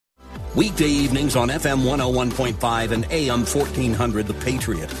Weekday evenings on FM 101.5 and AM 1400 The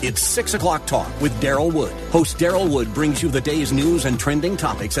Patriot. It's 6 o'clock talk with Daryl Wood. Host Daryl Wood brings you the day's news and trending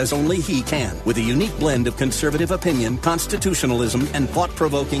topics as only he can, with a unique blend of conservative opinion, constitutionalism, and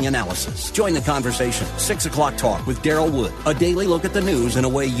thought-provoking analysis. Join the conversation. 6 o'clock talk with Daryl Wood. A daily look at the news in a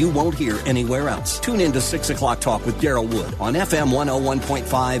way you won't hear anywhere else. Tune in to 6 o'clock talk with Daryl Wood on FM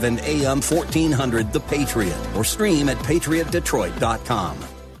 101.5 and AM 1400 The Patriot, or stream at patriotdetroit.com.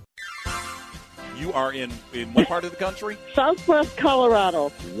 You are in what part of the country? Southwest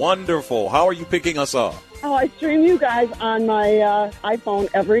Colorado. Wonderful. How are you picking us up? Oh, I stream you guys on my iPhone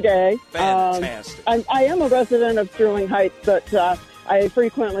every day. Fantastic. I am a resident of Sterling Heights, but I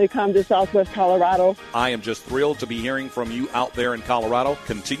frequently come to Southwest Colorado. I am just thrilled to be hearing from you out there in Colorado.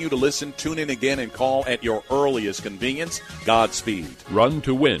 Continue to listen, tune in again, and call at your earliest convenience. Godspeed. Run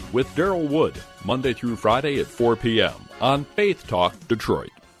to Win with Daryl Wood, Monday through Friday at 4 p.m. on Faith Talk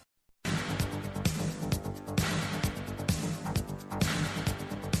Detroit.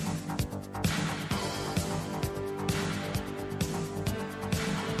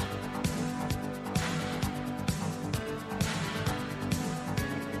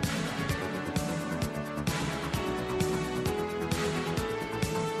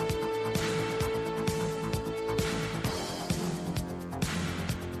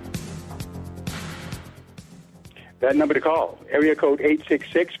 That number to call, area code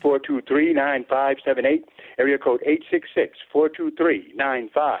 866-423-9578, area code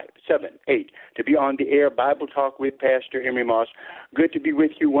 866-423-9578, to be on the air Bible Talk with Pastor Emery Moss. Good to be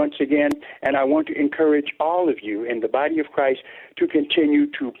with you once again, and I want to encourage all of you in the body of Christ to continue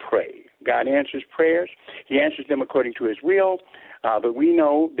to pray. God answers prayers. He answers them according to his will. But we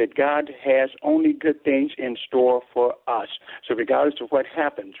know that God has only good things in store for us. So regardless of what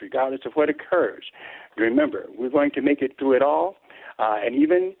happens, regardless of what occurs, remember, we're going to make it through it all. And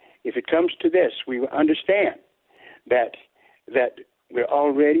even if it comes to this, we understand that we're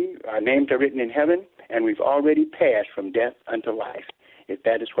already, our names are written in heaven, and we've already passed from death unto life, if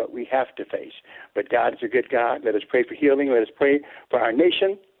that is what we have to face. But God is a good God. Let us pray for healing. Let us pray for our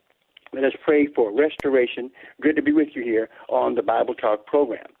nation. Let us pray for restoration. Good to be with you here on the Bible Talk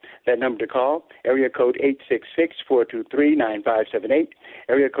program. That number to call, area code 866-423-9578,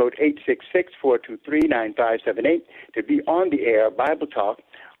 area code 866-423-9578, to be on the air Bible Talk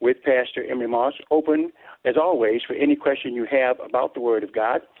with Pastor Emery Moss. Open, as always, for any question you have about the Word of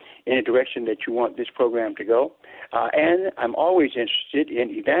God, any direction that you want this program to go. And I'm always interested in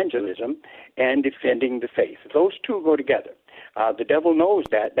evangelism and defending the faith. Those two go together. The devil knows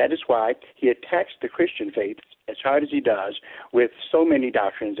that. That is why he attacks the Christian faith as hard as he does with so many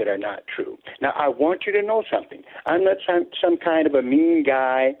doctrines that are not true. Now, I want you to know something. I'm not some kind of a mean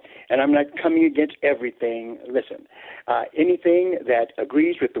guy, and I'm not coming against everything. Listen, anything that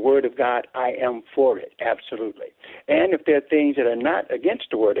agrees with the Word of God, I am for it, absolutely. And if there are things that are not against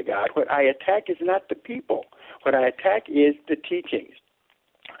the Word of God, what I attack is not the people. What I attack is the teachings.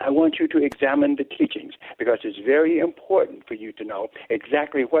 I want you to examine the teachings because it's very important for you to know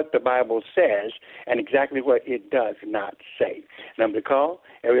exactly what the Bible says and exactly what it does not say. Number to call,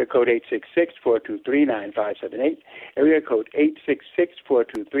 area code 866-423-9578, area code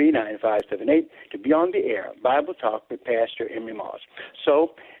 866-423-9578, to be on the air, Bible Talk with Pastor Emery Moss.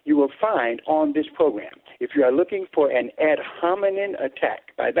 So you will find on this program, if you are looking for an ad hominem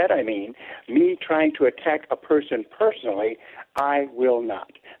attack, by that I mean me trying to attack a person personally, I will not.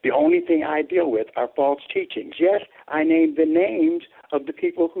 The only thing I deal with are false teachings. Yes, I name the names of the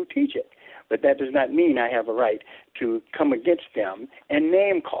people who teach it, but that does not mean I have a right to come against them and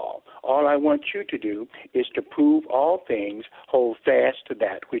name call. All I want you to do is to prove all things, hold fast to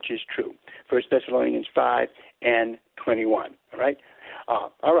that which is true. 1 Thessalonians 5:21. All right?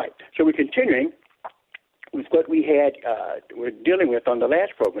 All right. So we're continuing with what we're dealing with on the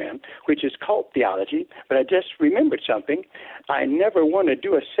last program, which is cult theology. But I just remembered something. I never want to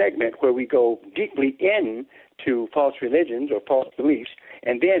do a segment where we go deeply into false religions or false beliefs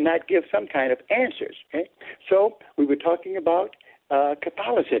and then not give some kind of answers. Okay? So we were talking about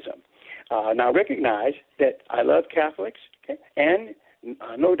Catholicism. Now recognize that I love Catholics, okay? And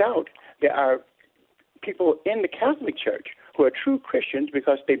no doubt there are people in the Catholic Church who are true Christians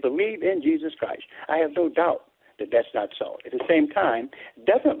because they believe in Jesus Christ. I have no doubt that that's not so. At the same time,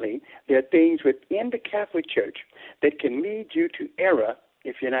 definitely there are things within the Catholic Church that can lead you to error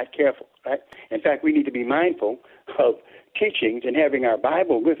if you're not careful, right? In fact, we need to be mindful of teachings and having our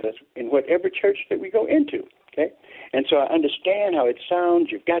Bible with us in whatever church that we go into, okay? And so I understand how it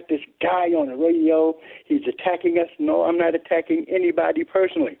sounds. You've got this guy on the radio. He's attacking us. No, I'm not attacking anybody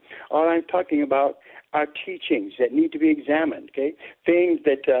personally. All I'm talking about are teachings that need to be examined, okay? Things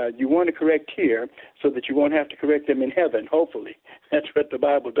that you want to correct here so that you won't have to correct them in heaven, hopefully. That's what the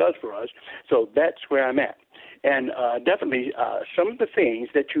Bible does for us. So that's where I'm at. And definitely some of the things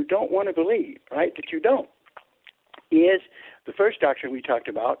that you don't want to believe, right, that you don't, is the first doctrine we talked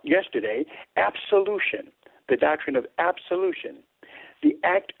about yesterday, absolution, the doctrine of absolution, the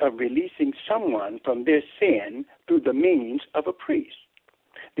act of releasing someone from their sin through the means of a priest,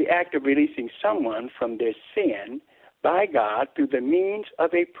 the act of releasing someone from their sin by God through the means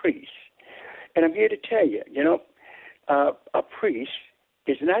of a priest. And I'm here to tell you, a priest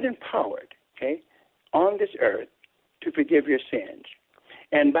is not empowered, okay, on this earth to forgive your sins.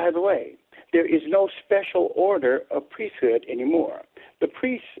 And by the way, there is no special order of priesthood anymore. The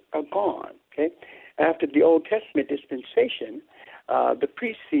priests are gone, okay? After the Old Testament dispensation, the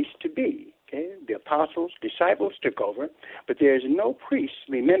priests ceased to be, okay? The apostles, disciples took over, but there is no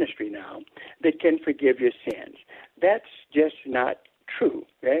priestly ministry now that can forgive your sins. That's just not true,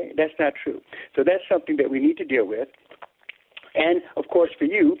 okay? That's not true. So that's something that we need to deal with. And, of course, for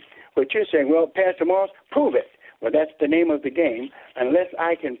you, what you're saying, well, Pastor Moss, prove it. Well, that's the name of the game. Unless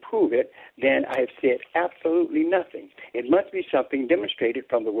I can prove it, then I have said absolutely nothing. It must be something demonstrated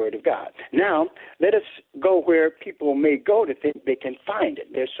from the Word of God. Now, let us go where people may go to think they can find it.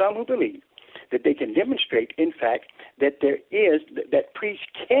 There's some who believe that they can demonstrate, in fact, that that priests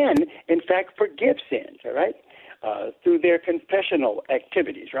can, in fact, forgive sins, all right? Through their confessional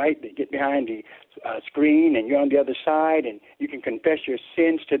activities, right? They get behind the screen and you're on the other side and you can confess your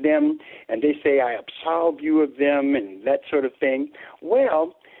sins to them and they say, I absolve you of them and that sort of thing.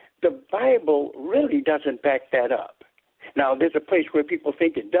 Well, the Bible really doesn't back that up. Now, there's a place where people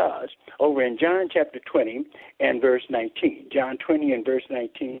think it does, over in John chapter 20 and verse 19. John 20 and verse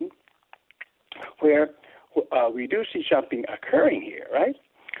 19, where we do see something occurring here, right?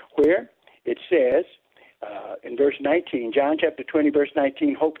 Where it says, in verse 19, John chapter 20, verse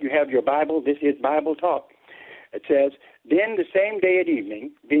 19, hope you have your Bible. This is Bible Talk. It says, then the same day at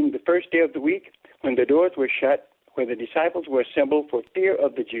evening, being the first day of the week, when the doors were shut, where the disciples were assembled for fear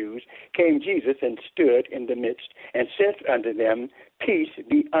of the Jews, came Jesus and stood in the midst and said unto them, peace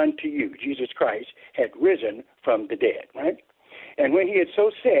be unto you. Jesus Christ had risen from the dead, right? And when he had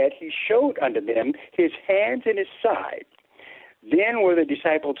so said, he showed unto them his hands and his side. Then were the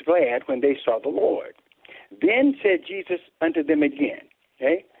disciples glad when they saw the Lord. Then said Jesus unto them again,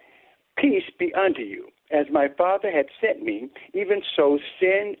 okay, peace be unto you. As my Father hath sent me, even so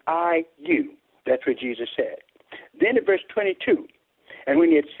send I you. That's what Jesus said. Then in verse 22, and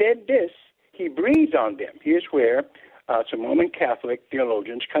when he had said this, he breathed on them. Here's where some Roman Catholic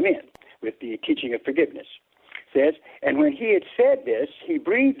theologians come in with the teaching of forgiveness. It says, and when he had said this, he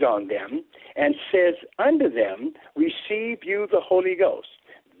breathed on them and says unto them, receive you the Holy Ghost.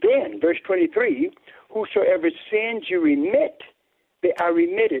 Then, verse 23, whosoever sins you remit, they are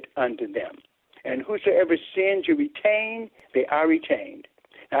remitted unto them. And whosoever sins you retain, they are retained.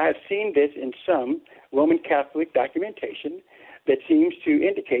 Now, I have seen this in some Roman Catholic documentation that seems to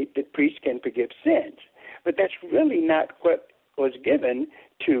indicate that priests can forgive sins. But that's really not what was given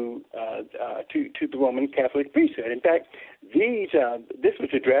to the Roman Catholic priesthood. In fact, this was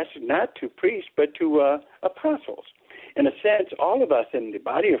addressed not to priests, but to apostles. In a sense, all of us in the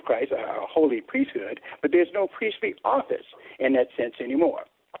body of Christ are a holy priesthood, but there's no priestly office in that sense anymore.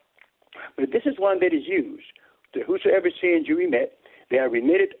 But this is one that is used. Whosoever sins you remit, they are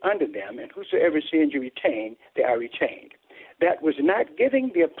remitted unto them, and whosoever sins you retain, they are retained. That was not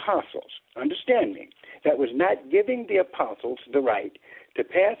giving the apostles, understand me, that was not giving the apostles the right to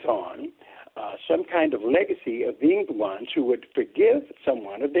pass on some kind of legacy of being the ones who would forgive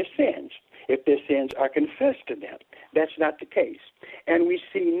someone of their sins if their sins are confessed to them. That's not the case. And we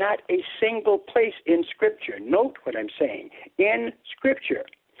see not a single place in Scripture, note what I'm saying, in Scripture,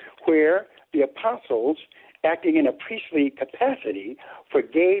 where the apostles, acting in a priestly capacity,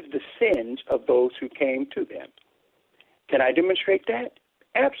 forgave the sins of those who came to them. Can I demonstrate that?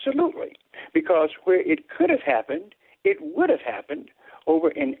 Absolutely. Because where it could have happened, it would have happened over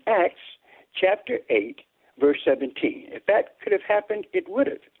in Acts chapter 8, verse 17. If that could have happened, it would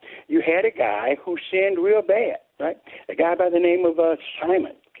have. You had a guy who sinned real bad, right? A guy by the name of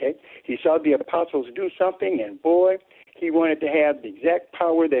Simon, okay? He saw the apostles do something, and boy, he wanted to have the exact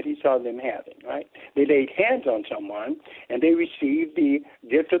power that he saw them having, right? They laid hands on someone, and they received the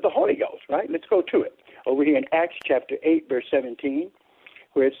gift of the Holy Ghost, right? Let's go to it. Over here in Acts chapter 8, verse 17,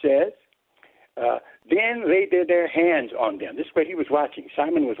 where it says, then laid their hands on them. This is what he was watching.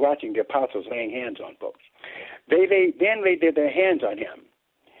 Simon was watching the apostles laying hands on folks. Then laid their hands on him,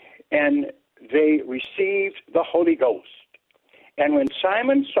 and they received the Holy Ghost. And when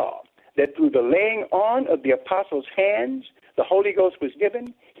Simon saw that through the laying on of the apostles' hands, the Holy Ghost was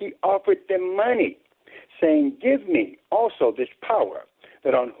given, he offered them money, saying, give me also this power,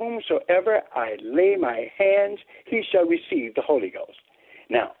 that on whomsoever I lay my hands, he shall receive the Holy Ghost.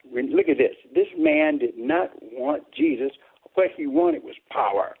 Now, look at this. This man did not want Jesus. What he wanted was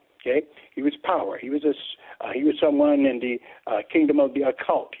power. Okay, he was power. He was someone in the kingdom of the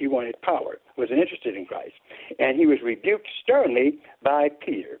occult. He wanted power. Wasn't interested in Christ, and he was rebuked sternly by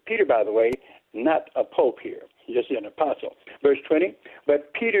Peter. Peter, by the way, not a pope here. He's just an apostle. Verse 20.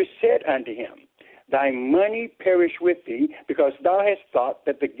 But Peter said unto him, thy money perish with thee, because thou hast thought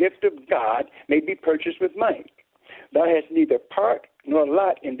that the gift of God may be purchased with money. Thou hast neither part nor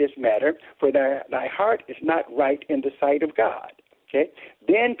lot in this matter, for thy heart is not right in the sight of God. Okay.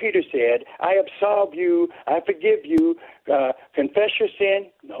 Then Peter said, I absolve you, I forgive you, confess your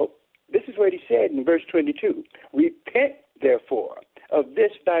sin. No, this is what he said in verse 22. Repent, therefore, of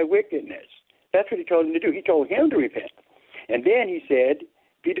this thy wickedness. That's what he told him to do. He told him to repent. And then he said,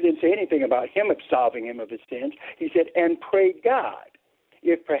 Peter didn't say anything about him absolving him of his sins. He said, and pray God,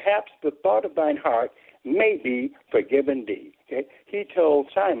 if perhaps the thought of thine heart may be forgiven thee. Okay. He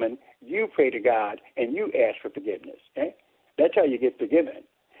told Simon, you pray to God and you ask for forgiveness. Okay. That's how you get forgiven,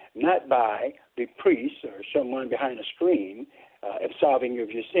 not by the priest or someone behind a screen absolving you of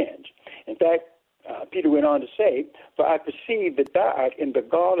your sins. In fact, Peter went on to say, for I perceive that thou art in the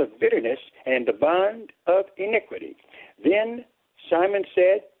gall of bitterness and the bond of iniquity. Then Simon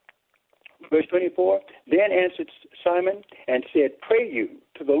said, verse 24, then answered Simon and said, pray you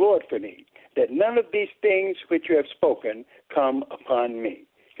to the Lord for me, that none of these things which you have spoken come upon me.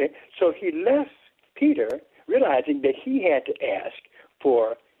 Okay? So he left Peter realizing that he had to ask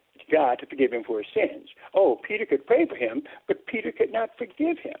for God to forgive him for his sins. Oh, Peter could pray for him, but Peter could not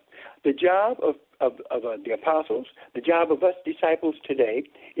forgive him. The job of the apostles, the job of us disciples today,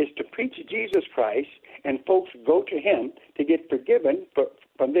 is to preach Jesus Christ, and folks go to him to get forgiven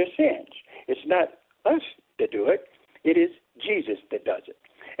from their sins. It's not us that do it. It is Jesus that does it.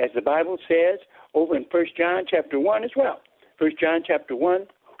 As the Bible says over in 1 John chapter 1 as well. 1 John chapter 1,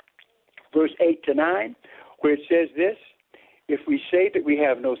 verse 8 to 9, where it says this, if we say that we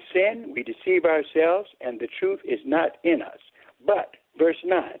have no sin, we deceive ourselves, and the truth is not in us. But, verse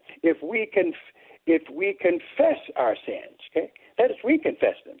 9, if we confess our sins, okay, that is, we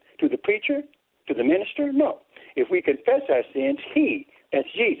confess them. To the preacher, to the minister, no. If we confess our sins, he,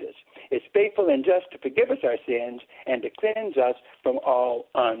 that's Jesus, is faithful and just to forgive us our sins and to cleanse us from all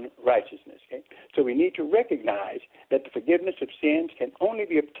unrighteousness. Okay? So we need to recognize that the forgiveness of sins can only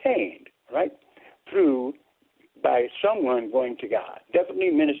be obtained, right, by someone going to God. Definitely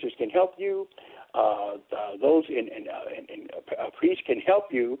ministers can help you. Those in a priest can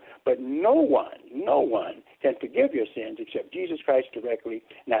help you, but no one can forgive your sins except Jesus Christ directly,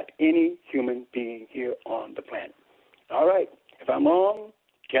 not any human being here on the planet. All right. If I'm wrong,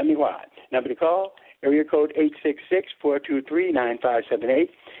 tell me why. Number to call, area code 866-423-9578,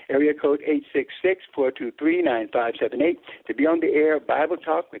 area code 866-423-9578, to be on the air, Bible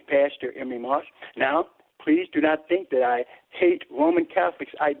Talk with Pastor Emery Moss. Now, please do not think that I hate Roman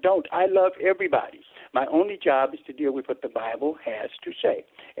Catholics. I don't. I love everybody. My only job is to deal with what the Bible has to say.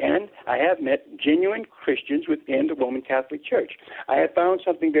 And I have met genuine Christians within the Roman Catholic Church. I have found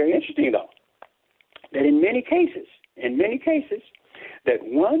something very interesting, though, that in many cases, that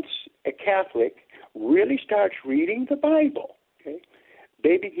once a Catholic really starts reading the Bible, okay,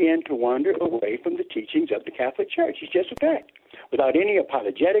 they begin to wander away from the teachings of the Catholic Church. It's just a fact. Without any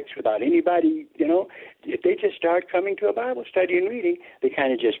apologetics, without anybody, if they just start coming to a Bible study and reading, they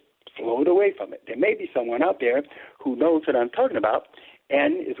kind of just float away from it. There may be someone out there who knows what I'm talking about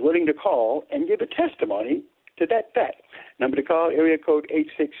and is willing to call and give a testimony to that fact. Number to call, area code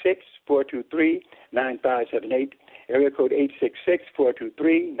 866-423-9578, area code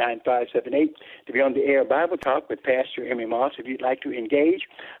 866-423-9578, to be on the air Bible Talk with Pastor Emery Moss if you'd like to engage.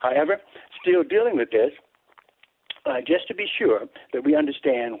 However, still dealing with this, just to be sure that we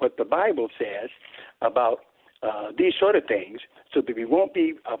understand what the Bible says about these sort of things, so that we won't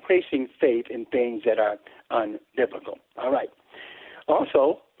be placing faith in things that are unbiblical. All right.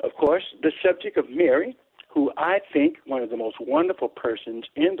 Also, of course, the subject of Mary, who I think one of the most wonderful persons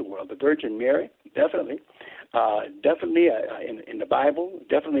in the world, the Virgin Mary, definitely in the Bible,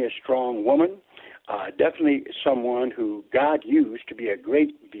 definitely a strong woman, definitely someone who God used to be a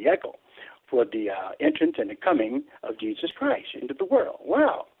great vehicle for the entrance and the coming of Jesus Christ into the world.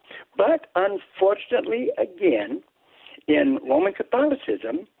 Wow. But unfortunately, again, in Roman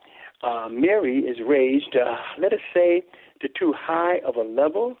Catholicism, Mary is raised, let us say, to too high of a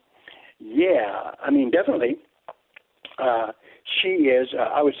level. Yeah, I mean, definitely, she is,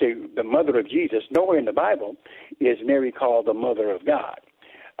 I would say, the mother of Jesus. Nowhere in the Bible is Mary called the mother of God.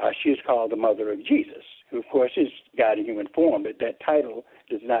 She is called the mother of Jesus, who, of course, is God in human form, but that title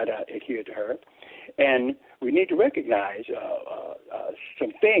does not adhere to her. And we need to recognize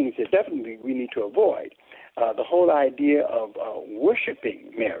some things that definitely we need to avoid. The whole idea of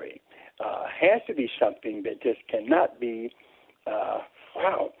worshiping Mary has to be something that just cannot be,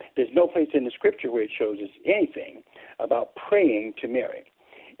 there's no place in the Scripture where it shows us anything about praying to Mary.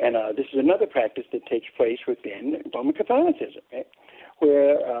 And this is another practice that takes place within Roman Catholicism, right?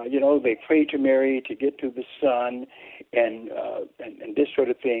 Where, they pray to Mary to get to the Son and this sort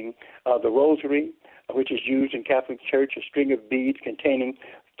of thing. The Rosary, which is used in Catholic Church, a string of beads containing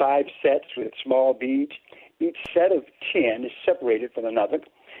 5 sets with small beads. Each set of 10 is separated from another.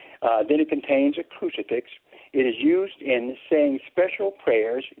 Then it contains a crucifix. It is used in saying special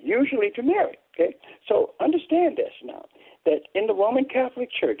prayers, usually to Mary. Okay? So understand this now, that in the Roman Catholic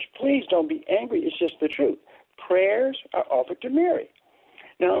Church, please don't be angry, it's just the truth. Prayers are offered to Mary.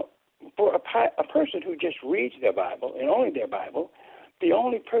 Now, for a person who just reads their Bible, and only their Bible, the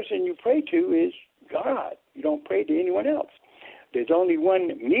only person you pray to is God. You don't pray to anyone else. There's only one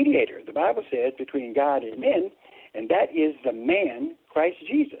mediator, the Bible says, between God and men, and that is the man, Christ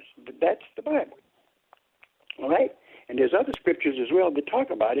Jesus. That's the Bible. All right? And there's other scriptures as well that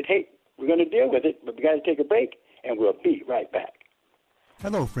talk about it. Hey, we're going to deal with it, but we got to take a break, and we'll be right back.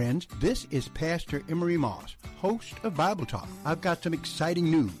 Hello, friends. This is Pastor Emery Moss, host of Bible Talk. I've got some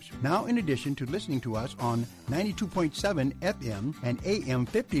exciting news. Now, in addition to listening to us on 92.7 FM and AM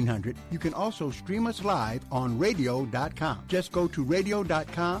 1500, you can also stream us live on radio.com. Just go to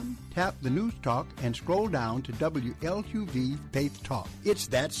radio.com, tap the News Talk, and scroll down to WLQV Faith Talk. It's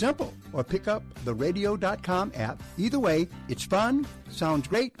that simple. Or pick up the radio.com app. Either way, it's fun, sounds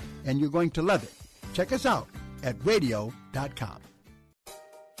great, and you're going to love it. Check us out at radio.com.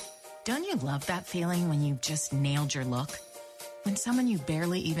 Don't you love that feeling when you just nailed your look? When someone you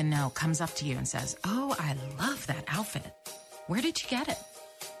barely even know comes up to you and says, "Oh, I love that outfit. Where did you get it?"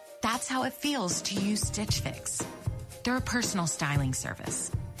 That's how it feels to use Stitch Fix. They're a personal styling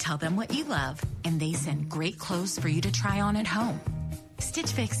service. Tell them what you love, and they send great clothes for you to try on at home.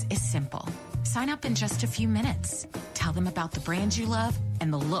 Stitch Fix is simple. Sign up in just a few minutes. Tell them about the brands you love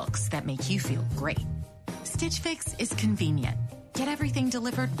and the looks that make you feel great. Stitch Fix is convenient. Get everything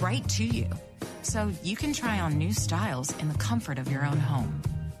delivered right to you, so you can try on new styles in the comfort of your own home.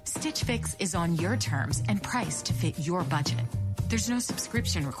 Stitch Fix is on your terms and priced to fit your budget. There's no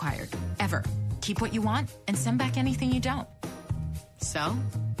subscription required, ever. Keep what you want and send back anything you don't. So,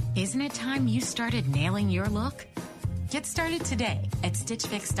 isn't it time you started nailing your look? Get started today at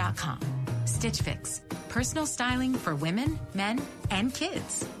StitchFix.com. Stitch Fix, personal styling for women, men, and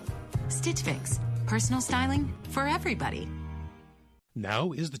kids. Stitch Fix, personal styling for everybody.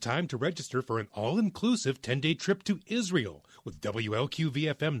 Now is the time to register for an all-inclusive 10-day trip to Israel with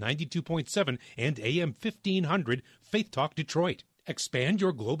WLQV-FM 92.7 and AM 1500 Faith Talk Detroit. Expand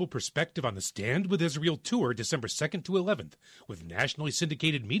your global perspective on the Stand with Israel Tour December 2nd to 11th with nationally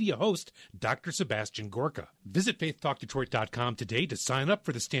syndicated media host Dr. Sebastian Gorka. Visit faithtalkdetroit.com today to sign up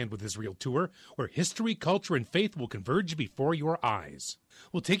for the Stand with Israel Tour, where history, culture, and faith will converge before your eyes.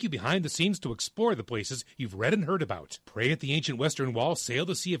 We'll take you behind the scenes to explore the places you've read and heard about. Pray at the ancient Western Wall, sail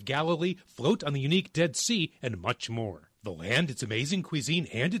the Sea of Galilee, float on the unique Dead Sea, and much more. The land, its amazing cuisine,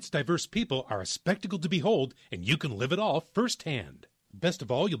 and its diverse people are a spectacle to behold, and you can live it all firsthand. Best of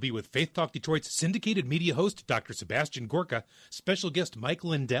all, you'll be with Faith Talk Detroit's syndicated media host, Dr. Sebastian Gorka, special guest Mike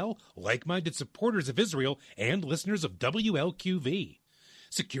Lindell, like-minded supporters of Israel, and listeners of WLQV.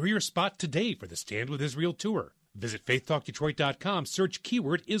 Secure your spot today for the Stand with Israel Tour. Visit faithtalkdetroit.com, search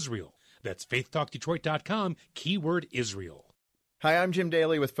keyword Israel. That's faithtalkdetroit.com, keyword Israel. Hi, I'm Jim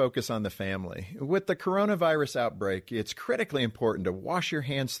Daly with Focus on the Family. With the coronavirus outbreak, it's critically important to wash your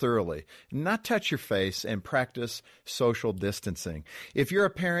hands thoroughly, not touch your face, and practice social distancing. If you're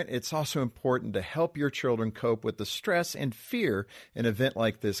a parent, it's also important to help your children cope with the stress and fear an event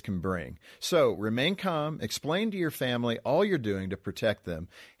like this can bring. So remain calm, explain to your family all you're doing to protect them,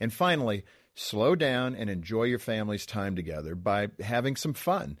 and finally, slow down and enjoy your family's time together by having some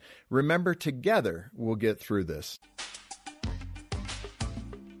fun. Remember, together we'll get through this.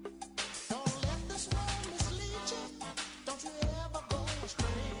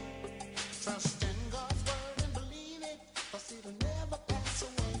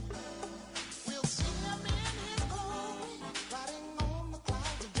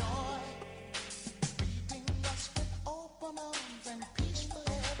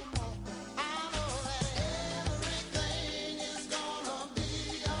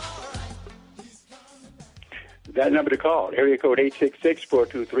 That number to call, area code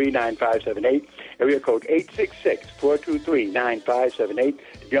 866-423-9578, area code 866-423-9578.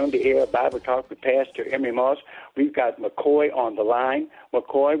 You're on the air, Bible Talk with Pastor Emery Moss. We've got McCoy on the line.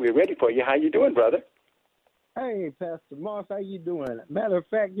 McCoy, we're ready for you. How you doing, brother? Hey, Pastor Moss, how you doing? Matter of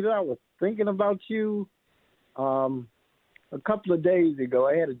fact, I was thinking about you a couple of days ago.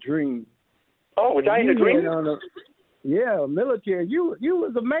 I had a dream. Oh, was I in a dream? Military. You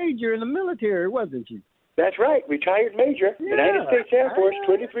was a major in the military, wasn't you? That's right, retired major, United States Air Force,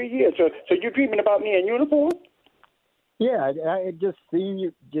 23 years. So you're dreaming about me in uniform? Yeah, I had just seen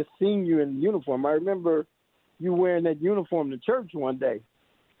you in uniform. I remember you wearing that uniform to church one day.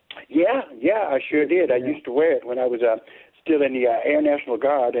 Yeah, I sure did. I used to wear it when I was still in the Air National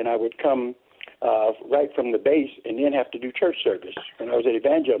Guard, and I would come right from the base and then have to do church service when I was at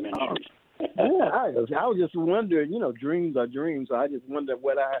Evangel Ministries. I was just wondering, dreams are dreams. So I just wondered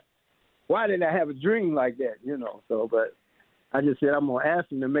why did I have a dream like that, So, but I just said I'm gonna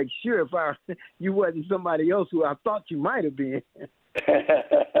ask him to make sure if you wasn't somebody else who I thought you might have been.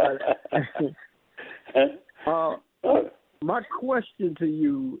 My question to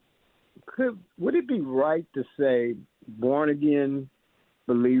you: would it be right to say born again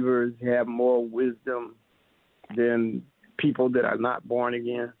believers have more wisdom than people that are not born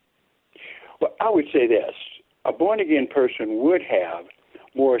again? Well, I would say this: a born-again person would have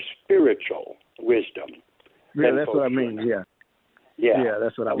more spiritual wisdom. Yeah, that's what I mean, yeah. Yeah,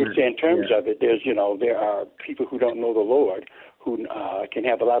 that's what I would say in terms of it. There's, there are people who don't know the Lord who can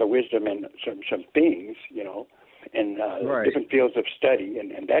have a lot of wisdom in some things, in different fields of study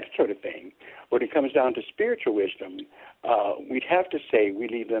and that sort of thing. When it comes down to spiritual wisdom, we'd have to say we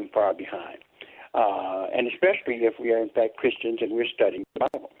leave them far behind, and especially if we are, in fact, Christians and we're studying the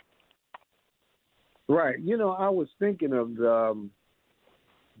Bible. Right. I was thinking of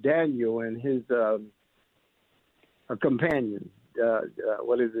Daniel and his companions.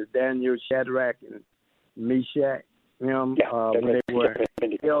 Daniel, Shadrach, and Meshach. When they were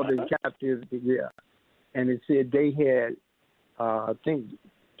held in captivity. Yeah. And it said they had, I think,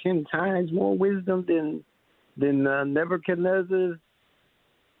 10 times more wisdom than Nebuchadnezzar's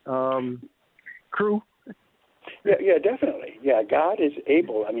crew. Yeah, definitely. Yeah, God is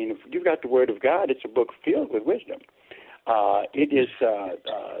able. I mean, if you've got the Word of God, it's a book filled with wisdom. It is.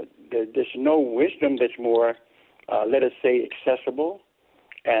 There's no wisdom that's more, let us say, accessible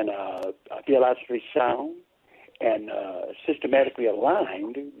and theologically sound and systematically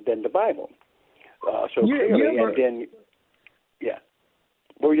aligned than the Bible. So clearly, and then, yeah.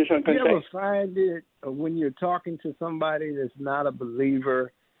 What were you saying? You ever find it when you're talking to somebody that's not a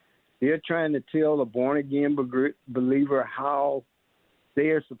believer? They're trying to tell a born-again believer how they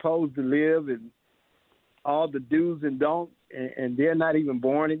are supposed to live and all the do's and don'ts, and they're not even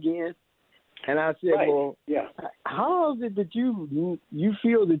born again. And I said, well, how is it that you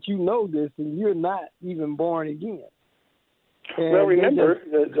feel that you know this and you're not even born again? And well, remember,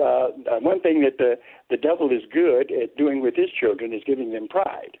 one thing that the devil is good at doing with his children is giving them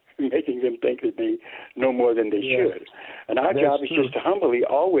pride, making them think that they know more than they should. And our job is just to humbly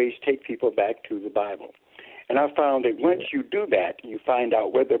always take people back to the Bible. And I found that once you do that, you find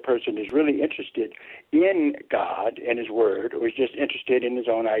out whether a person is really interested in God and His Word or is just interested in his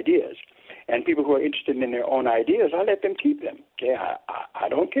own ideas. And people who are interested in their own ideas, I let them keep them. Okay, I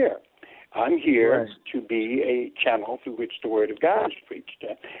don't care. I'm here to be a channel through which the Word of God is preached.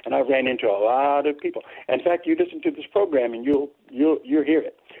 And I've ran into a lot of people. In fact, you listen to this program and you'll hear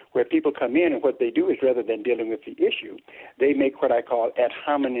it, where people come in and what they do is rather than dealing with the issue, they make what I call ad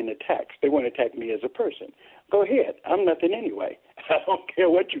hominem attacks. They want to attack me as a person. Go ahead. I'm nothing anyway. I don't care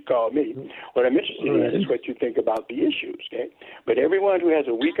what you call me. What I'm interested in is what you think about the issues, okay? But everyone who has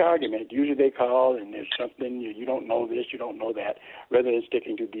a weak argument, usually they call and there's something, you don't know this, you don't know that, rather than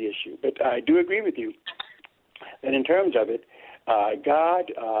sticking to the issue. But I do agree with you that in terms of it, God,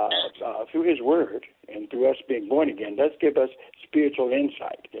 through His Word and through us being born again, does give us spiritual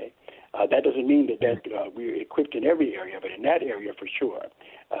insight, okay? That doesn't mean that we're equipped in every area, but in that area for sure,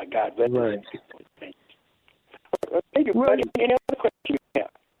 God bless us. Thank you. Any other question you have?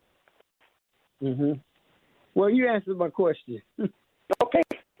 Mm-hmm. Well, you answered my question. Okay.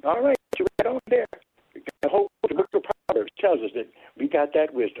 All right. You're right on there. The whole book of Proverbs tells us that we got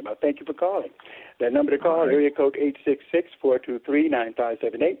that wisdom. I thank you for calling. That number to call, area code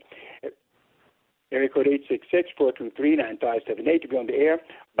 866-423-9578. Area code 866-423-9578 to be on the air.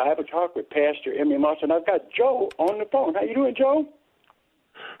 Bible Talk with Pastor Emery Moss. And I've got Joe on the phone. How you doing, Joe?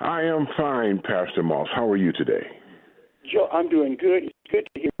 I am fine, Pastor Moss. How are you today? Joe, I'm doing good. It's good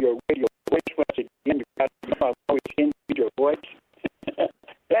to hear your radio voice once again. I've always enjoyed your voice. Well,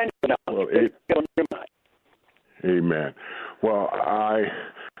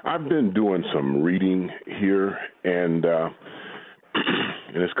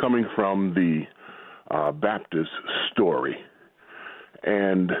 coming from the Baptist story,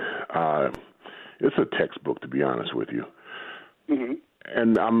 and it's a textbook, to be honest with you. Mm-hmm.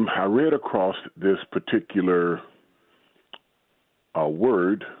 And I read across this particular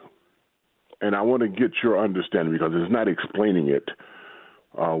word, and I want to get your understanding because it's not explaining it,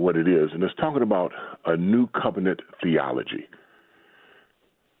 what it is. And it's talking about a new covenant theology.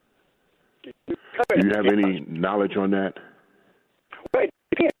 Do you have any knowledge on that? Right.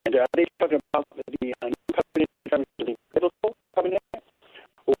 Are they talking about the new covenant in terms of the biblical covenant,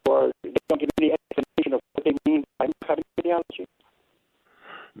 or they don't give any explanation of what they mean by new covenant theology?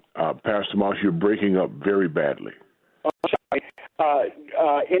 Pastor Moss, you're breaking up very badly. Oh, sorry.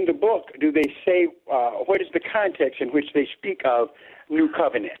 In the book, do they say what is the context in which they speak of new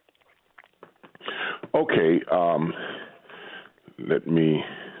covenant? Okay. Let me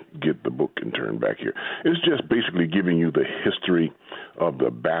get the book and turn back here. It's just basically giving you the history of the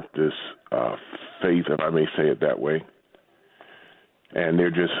Baptist faith, if I may say it that way. And they're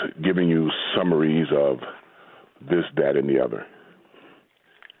just giving you summaries of this, that, and the other.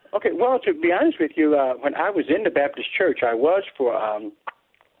 Okay, well, to be honest with you, when I was in the Baptist church, I was for a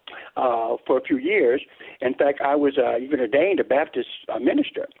few years. In fact, I was even ordained a Baptist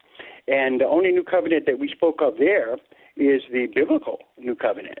minister. And the only new covenant that we spoke of there is the biblical new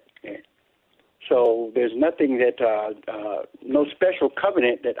covenant. So there's nothing that, no special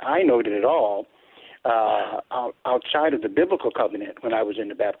covenant that I noted at all outside of the biblical covenant when I was in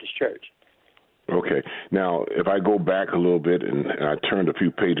the Baptist church. Okay. Now, if I go back a little bit and I turned a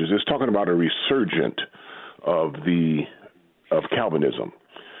few pages, it's talking about a resurgent of Calvinism.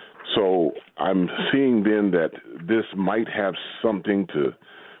 So I'm seeing then that this might have something to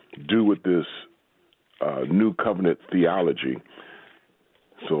do with this new covenant theology.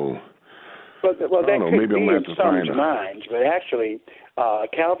 So, well, that could maybe be I'm in some minds, but actually,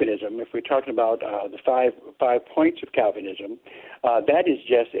 Calvinism, if we're talking about the five points of Calvinism, that is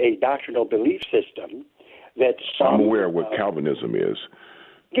just a doctrinal belief system that some... I'm aware of what Calvinism is.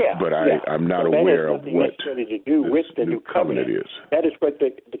 Yeah, but I'm not aware of what necessarily to do with the new covenant is. That is what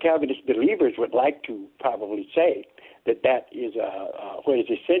the Calvinist believers would like to probably say, that is what is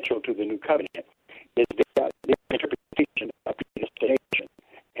essential to the new covenant, is their interpretation of predestination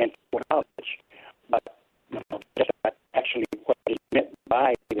and foreknowledge. But that's not actually what is meant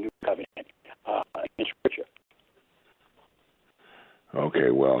by the new covenant in Scripture.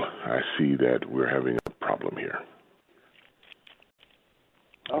 Okay, well, I see that we're having a problem here.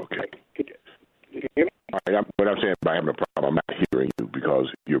 Okay. Did you hear me? What I'm saying by having a problem, I'm not hearing you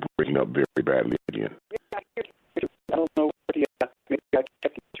because you're breaking up very badly again. Yeah, I hear you. I don't know what maybe I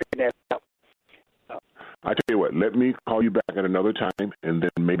have to turn that out. I tell you what, let me call you back at another time, and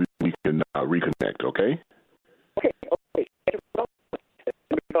then maybe we can reconnect, okay? Okay. Let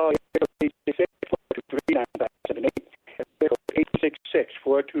me call you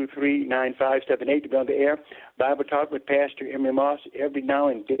 866-423-9578 to be on the air. Bible Talk with Pastor Emery Moss. Every now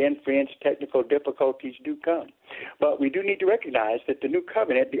and then, friends, technical difficulties do come. But we do need to recognize that the new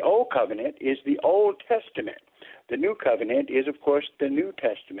covenant, the old covenant, is the Old Testament. The new covenant is, of course, the New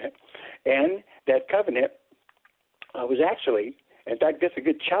Testament. And that covenant was actually, in fact, that's a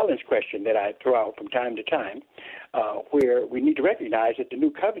good challenge question that I throw out from time to time, where we need to recognize that the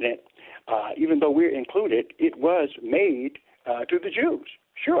new covenant, even though we're included, it was made to the Jews.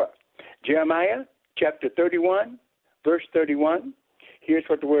 Sure. Jeremiah chapter 31, verse 31. Here's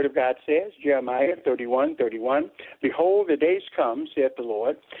what the Word of God says, Jeremiah 31:31. Behold, the days come, saith the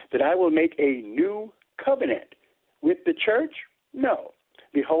Lord, that I will make a new covenant with the church? No.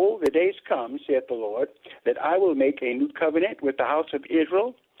 Behold, the days come, saith the Lord, that I will make a new covenant with the house of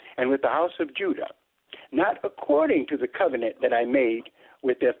Israel and with the house of Judah, not according to the covenant that I made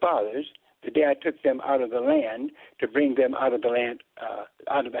with their fathers the day I took them out of the land to bring them out of the land,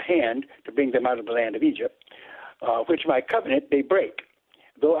 out of the hand to bring them out of the land of Egypt, which my covenant they break,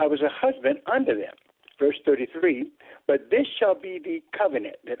 though I was a husband under them. Verse 33, but this shall be the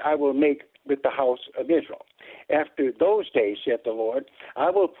covenant that I will make with the house of Israel. After those days, saith the Lord,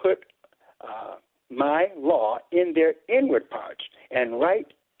 I will put my law in their inward parts and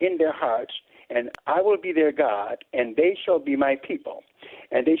write in their hearts, and I will be their God, and they shall be my people.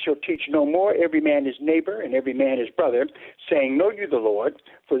 And they shall teach no more every man his neighbor and every man his brother, saying, Know you the Lord,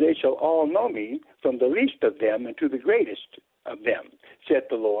 for they shall all know me, from the least of them unto the greatest of them, saith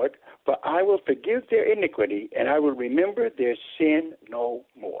the Lord. For I will forgive their iniquity, and I will remember their sin no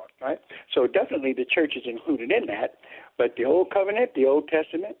more. Right? So definitely the church is included in that. But the Old Covenant, the Old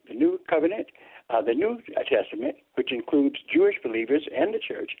Testament, the New Covenant, the New Testament, which includes Jewish believers and the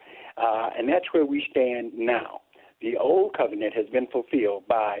church, and that's where we stand now. The old covenant has been fulfilled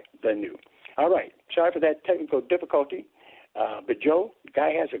by the new. All right. Sorry for that technical difficulty. But Joe, the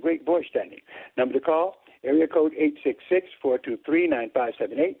guy has a great voice standing. Number to call, area code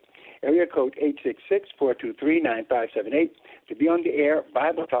 866-423-9578. Area code 866-423-9578. To be on the air,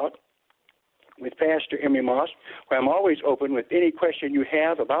 Bible Talk with Pastor Emery Moss, where I'm always open with any question you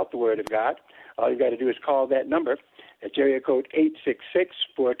have about the Word of God. All you got to do is call that number. That's area code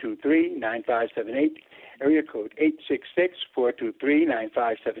 866-423-9578. Area code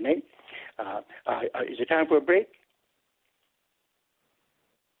 866-423-9578. Is it time for a break?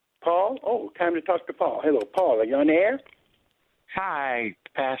 Paul? Oh, time to talk to Paul. Hello, Paul. Are you on the air? Hi,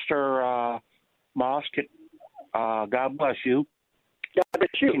 Pastor Moss. God bless you. God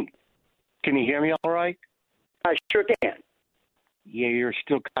bless you. Can you hear me all right? I sure can. Yeah, you're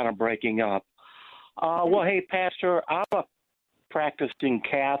still kind of breaking up. Well, hey, Pastor, I'm a practicing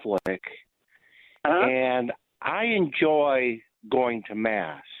Catholic, and I enjoy going to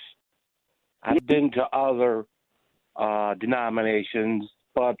Mass. I've been to other denominations,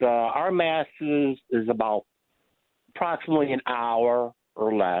 but our Mass is about approximately an hour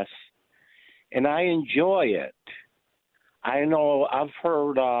or less, and I enjoy it. I know I've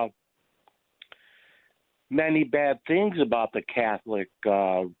heard many bad things about the Catholic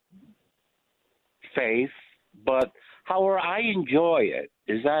faith, but however, I enjoy it.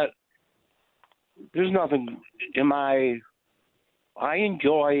 There's nothing I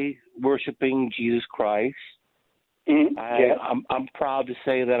enjoy worshiping Jesus Christ. Mm-hmm. I'm proud to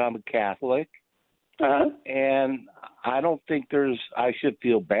say that I'm a Catholic, and I don't think I should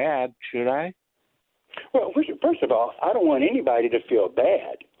feel bad, should I? Well, first of all, I don't want anybody to feel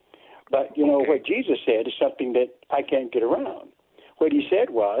bad. But, you know, what Jesus said is something that I can't get around. What he said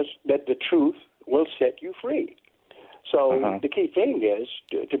was that the truth will set you free. So the key thing is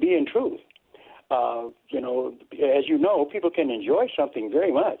to be in truth. You know, as you know, people can enjoy something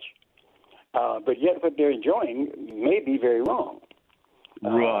very much, but yet what they're enjoying may be very wrong.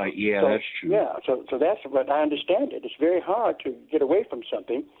 Right, that's true. Yeah, so that's what I understand it. It's very hard to get away from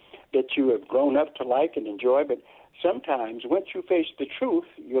something that you have grown up to like and enjoy, but sometimes once you face the truth,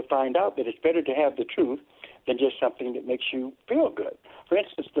 you'll find out that it's better to have the truth than just something that makes you feel good. For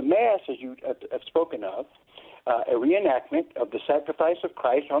instance, the Mass, as you have spoken of, a reenactment of the sacrifice of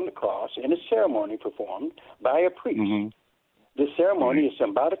Christ on the cross in a ceremony performed by a priest. Mm-hmm. This ceremony is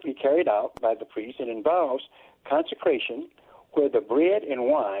symbolically carried out by the priest and involves consecration, where the bread and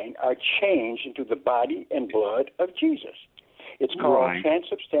wine are changed into the body and blood of Jesus. It's called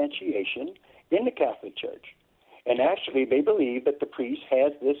transubstantiation in the Catholic Church. And actually, they believe that the priest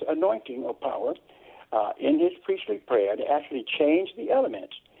has this anointing or power in his priestly prayer to actually change the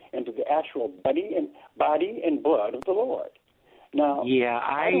elements into the actual body and blood of the Lord. Now,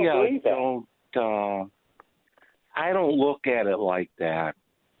 I don't believe that. I don't look at it like that.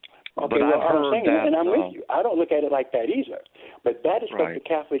 Okay, but well, I've heard saying, that, and I'm with you. I don't look at it like that either. But that is what the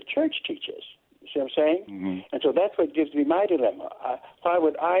Catholic Church teaches. You see what I'm saying? Mm-hmm. And so that's what gives me my dilemma. Why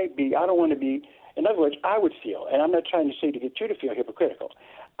would I be? I don't want to be. In other words, I would feel, and I'm not trying to say to get you to feel hypocritical.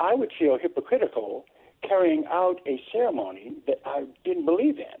 I would feel hypocritical carrying out a ceremony that I didn't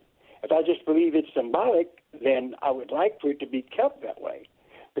believe in. If I just believe it's symbolic, then I would like for it to be kept that way.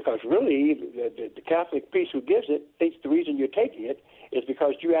 Because really, the Catholic priest who gives it thinks the reason you're taking it is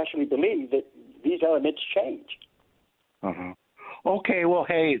because you actually believe that these elements change. Okay, well,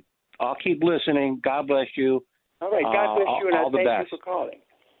 hey, I'll keep listening. God bless you. All right, God bless you, and I thank you for calling.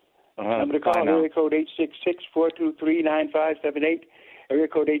 Number to call, area code 866-423-9578. Area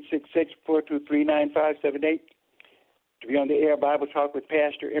code 866-423-9578. To be on the air, Bible Talk with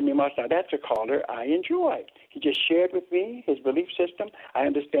Pastor Emery Moss. Now, that's a caller I enjoy. He just shared with me his belief system. I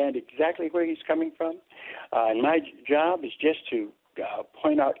understand exactly where he's coming from. And my job is just to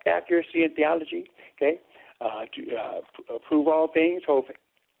point out accuracy in theology, to prove all things, hold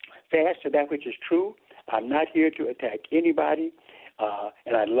fast to that which is true. I'm not here to attack anybody,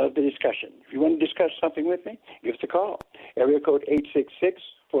 and I love the discussion. If you want to discuss something with me, give us a call. Area code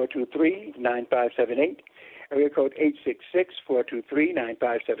 866-423-9578. Area code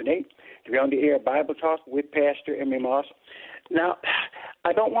 866-423-9578. To be on the air, Bible Talk with Pastor Emery Moss. Now,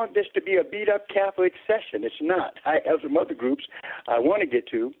 I don't want this to be a beat-up Catholic session. It's not. I have some other groups I want to get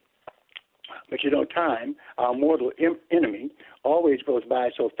to, but you know, time, our mortal enemy, always goes by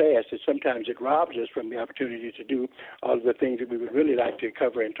so fast that sometimes it robs us from the opportunity to do all of the things that we would really like to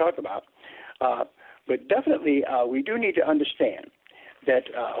cover and talk about. But definitely, we do need to understand that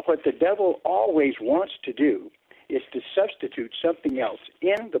what the devil always wants to do is to substitute something else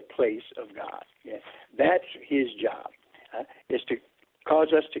in the place of God. Yeah, that's his job, is to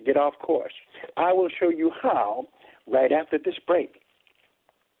cause us to get off course. I will show you how right after this break.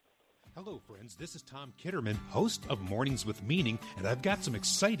 Hello, friends. This is Tom Kitterman, host of Mornings with Meaning, and I've got some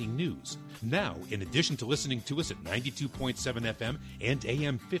exciting news. Now, in addition to listening to us at 92.7 FM and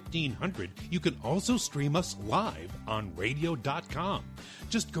AM 1500, you can also stream us live on radio.com.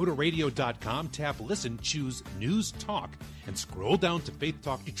 Just go to radio.com, tap Listen, choose News Talk, and scroll down to Faith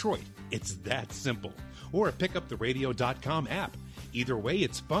Talk Detroit. It's that simple. Or pick up the radio.com app. Either way,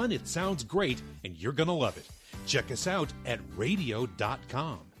 it's fun, it sounds great, and you're going to love it. Check us out at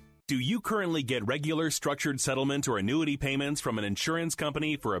radio.com. Do you currently get regular structured settlement or annuity payments from an insurance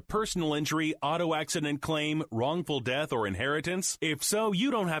company for a personal injury, auto accident claim, wrongful death, or inheritance? If so,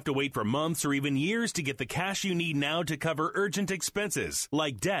 you don't have to wait for months or even years to get the cash you need now to cover urgent expenses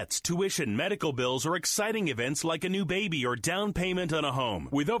like debts, tuition, medical bills, or exciting events like a new baby or down payment on a home.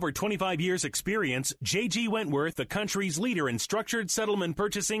 With over 25 years experience, J.G. Wentworth, the country's leader in structured settlement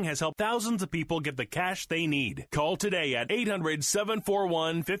purchasing, has helped thousands of people get the cash they need. Call today at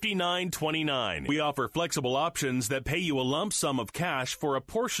 800-741-5929. We offer flexible options that pay you a lump sum of cash for a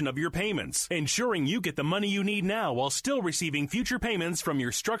portion of your payments, ensuring you get the money you need now while still receiving future payments from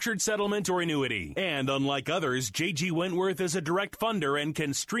your structured settlement or annuity. And unlike others, J.G. Wentworth is a direct funder and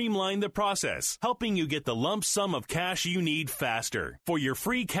can streamline the process, helping you get the lump sum of cash you need faster. For your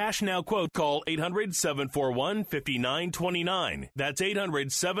free Cash Now quote, call 800-741-5929. That's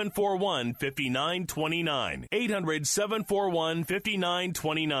 800-741-5929.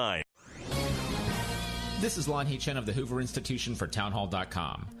 800-741-5929. This is Lon He-Chen of the Hoover Institution for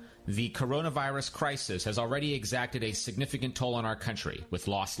Townhall.com. The coronavirus crisis has already exacted a significant toll on our country, with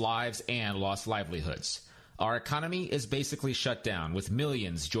lost lives and lost livelihoods. Our economy is basically shut down, with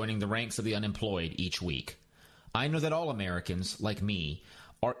millions joining the ranks of the unemployed each week. I know that all Americans, like me,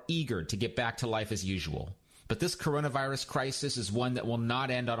 are eager to get back to life as usual. But this coronavirus crisis is one that will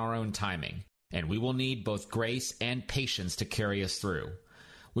not end on our own timing, and we will need both grace and patience to carry us through.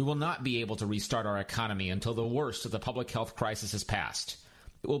 We will not be able to restart our economy until the worst of the public health crisis has passed.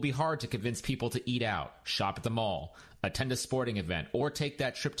 It will be hard to convince people to eat out, shop at the mall, attend a sporting event, or take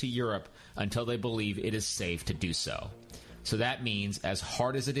that trip to Europe until they believe it is safe to do so. So that means, as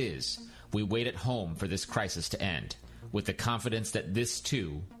hard as it is, we wait at home for this crisis to end, with the confidence that this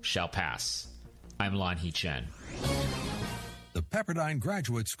too shall pass. I'm Lon He-Chen. The Pepperdine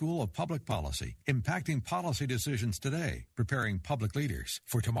Graduate School of Public Policy, impacting policy decisions today, preparing public leaders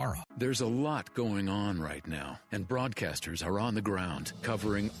for tomorrow. There's a lot going on right now, and broadcasters are on the ground,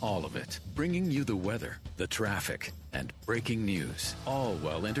 covering all of it, bringing you the weather, the traffic, and breaking news, all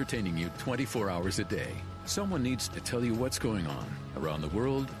while entertaining you 24 hours a day. Someone needs to tell you what's going on around the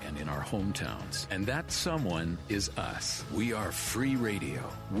world and in our hometowns. And that someone is us. We are free radio.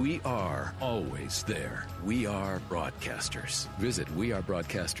 We are always there. We are broadcasters. Visit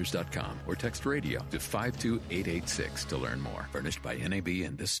wearebroadcasters.com or text radio to 52886 to learn more. Furnished by NAB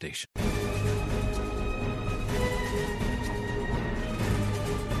and this station.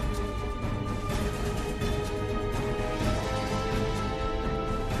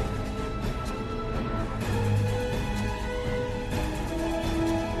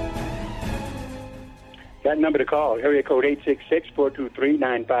 That number to call, area code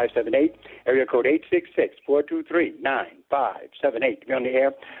 866-423-9578, area code 866-423-9578. Be on the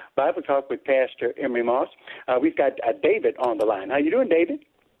air. Bible Talk with Pastor Emery Moss. We've got David on the line. How you doing, David?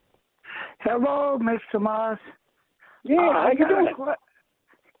 Hello, Mr. Moss. Yeah, how you doing?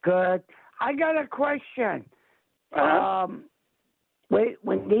 Good. I got a question.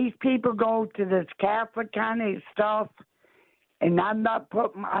 When these people go to this Catholic kind of stuff, and I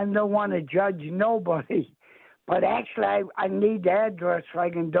don't want to judge nobody, but actually I need the address so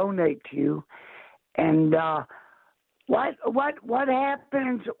I can donate to you. And what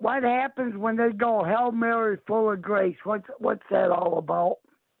happens when they go Hail Mary, full of grace? What's that all about?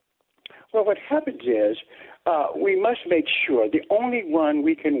 Well, what happens is we must make sure the only one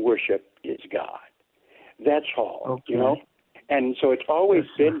we can worship is God. That's all, okay. You know. And so it's always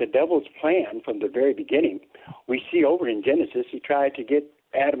been the devil's plan from the very beginning. We see over in Genesis, he tried to get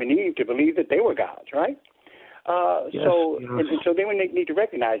Adam and Eve to believe that they were gods, right? And so then we need to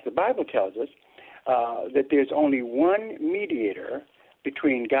recognize the Bible tells us that there's only one mediator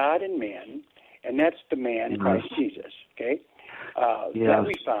between God and man, and that's the man Christ Jesus, okay? That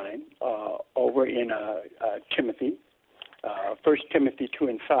we find over in Timothy. 1 Timothy 2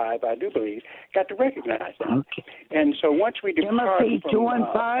 and 5, I do believe, got to recognize that. Okay. And so once we depart Timothy 2 and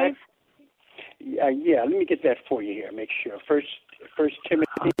 5? Let me get that for you here, make sure. First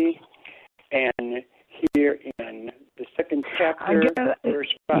Timothy, and here in the second chapter,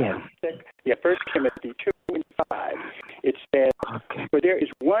 verse 5. 1 Timothy 2 and 5, it says, For there is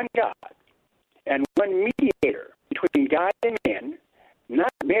one God and one mediator between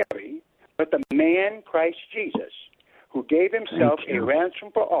Mary, but the man Christ Jesus, who gave himself a ransom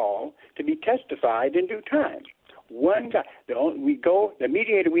for all to be testified in due time. One God. The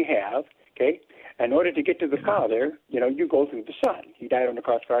mediator we have, okay, in order to get to the Father, you go through the Son. He died on the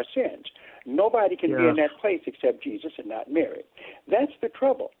cross for our sins. Nobody can be in that place except Jesus and not Mary. That's the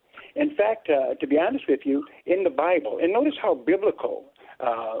trouble. In fact, to be honest with you, in the Bible, and notice how biblical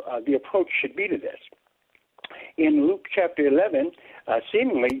the approach should be to this. In Luke chapter 11,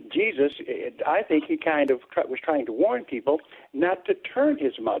 seemingly Jesus, I think he kind of was trying to warn people not to turn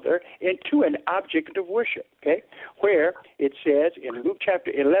his mother into an object of worship, okay? Where it says in Luke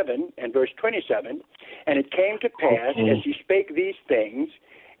chapter 11 and verse 27, and it came to pass as he spake these things,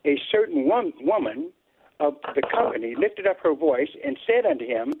 a certain woman of the company lifted up her voice and said unto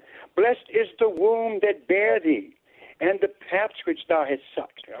him, Blessed is the womb that bare thee, and the paps which thou hast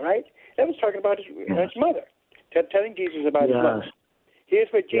sucked. All right? That was talking about his mother, telling Jesus about his mother. Here's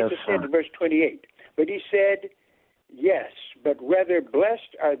what Jesus said in verse 28. But he said, Yes, but rather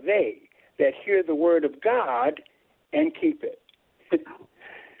blessed are they that hear the word of God and keep it.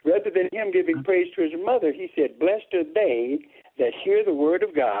 Rather than him giving praise to his mother, he said, Blessed are they that hear the word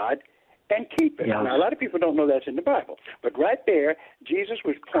of God and keep it. Now, a lot of people don't know that's in the Bible. But right there, Jesus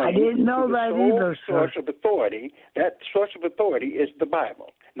was pointing to the source of authority. That source of authority is the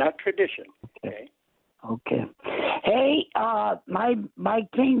Bible, not tradition. Okay. Hey, my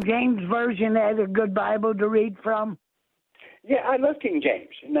King James Version had a good Bible to read from. Yeah, I love King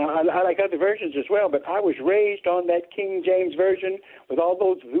James. Now, I like other versions as well, but I was raised on that King James Version with all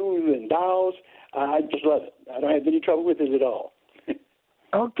those zoos and dows. I just love it. I don't have any trouble with it at all.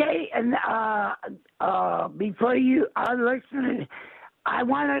 Okay, and before you are listening, I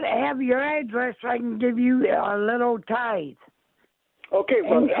wanted to have your address so I can give you a little tithe. Okay,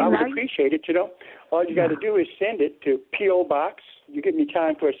 well, I would appreciate it. All you got to do is send it to P.O. Box. You give me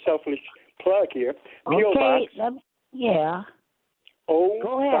time for a selfless plug here. P.O. Box.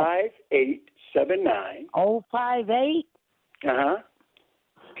 05879. 058?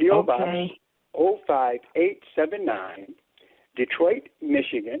 P.O. Box 05879. Detroit,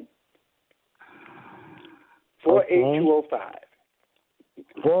 Michigan, 48205.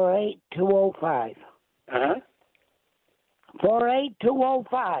 48205.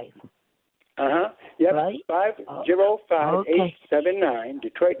 48205. Yep. Right. 505-879,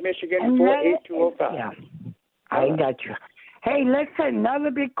 Detroit, Michigan, 48205. Yeah. I got you. Hey, listen,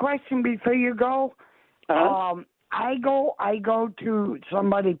 another big question before you go. I go to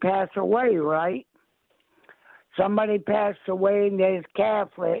somebody passed away, right? Somebody passed away and they're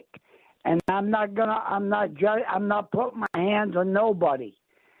Catholic, and I'm not putting my hands on nobody.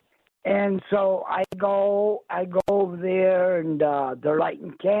 And so I go over there, and they're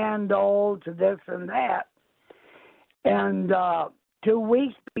lighting candles, this and that. And 2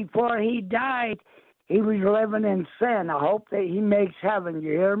 weeks before he died, he was living in sin. I hope that he makes heaven.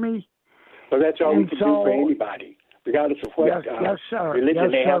 You hear me? Well, that's all we can do for anybody, regardless of what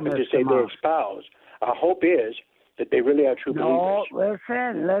religion they happen to say they espouse. Our hope is that they really are true believers. No,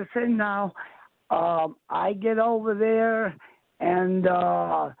 listen now. I get over there, and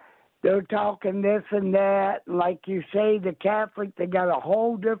they're talking this and that. Like you say, the Catholic, they got a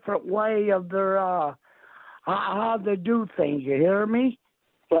whole different way of their how they do things. You hear me?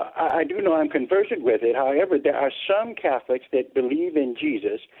 Well, I do know I'm conversant with it. However, there are some Catholics that believe in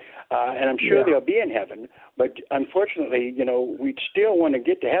Jesus, and I'm sure they'll be in heaven. But unfortunately, we still want to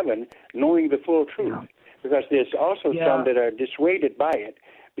get to heaven knowing the full truth, because there's also some that are dissuaded by it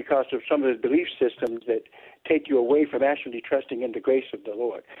because of some of the belief systems that take you away from actually trusting in the grace of the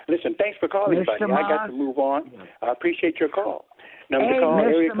Lord. Listen, thanks for calling, buddy. I got to move on. I appreciate your call. Number to call,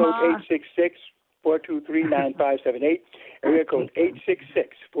 area code 866-423-9578. Area code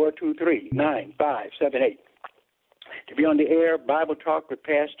 866-423-9578. To be on the air, Bible Talk with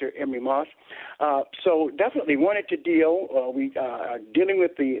Pastor Emery Moss. So definitely wanted to we are dealing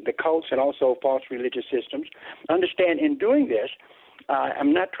with the cults and also false religious systems. Understand, in doing this,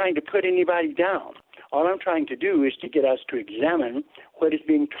 I'm not trying to put anybody down. All I'm trying to do is to get us to examine what is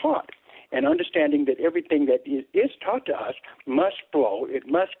being taught, and understanding that everything that is taught to us must flow. It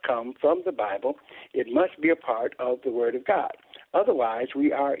must come from the Bible. It must be a part of the Word of God. Otherwise,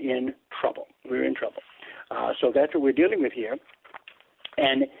 we are in trouble. We're in trouble. So that's what we're dealing with here.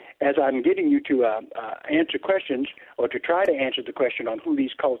 And as I'm getting you to answer questions, or to try to answer the question on who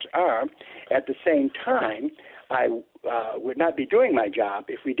these cults are, at the same time, I would not be doing my job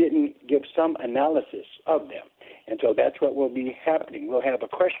if we didn't give some analysis of them. And so that's what will be happening. We'll have a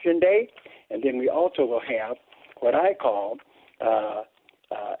question day, and then we also will have what I call a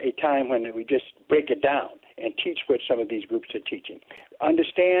time when we just break it down and teach what some of these groups are teaching.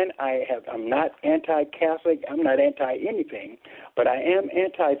 Understand, I'm not anti-Catholic, I'm not anti-anything, but I am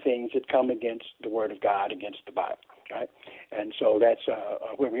anti-things that come against the Word of God, against the Bible, right? And so that's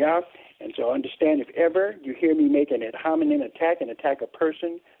where we are. And so understand, if ever you hear me make an ad hominem attack and attack a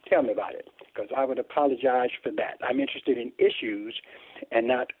person, tell me about it, because I would apologize for that. I'm interested in issues and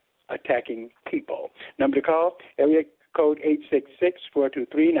not attacking people. Number to call, area code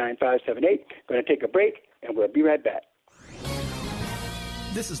 866-423-9578. Going to take a break, and we'll be right back.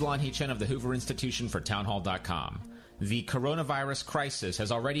 This is Lon He Chen of the Hoover Institution for Townhall.com. The coronavirus crisis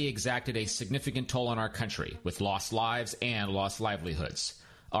has already exacted a significant toll on our country, with lost lives and lost livelihoods.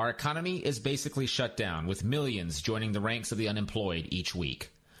 Our economy is basically shut down, with millions joining the ranks of the unemployed each week.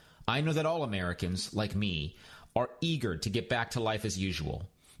 I know that all Americans, like me, are eager to get back to life as usual.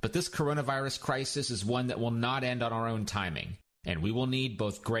 But this coronavirus crisis is one that will not end on our own timing, and we will need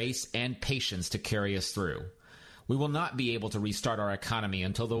both grace and patience to carry us through. We will not be able to restart our economy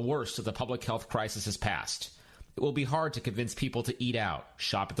until the worst of the public health crisis has passed. It will be hard to convince people to eat out,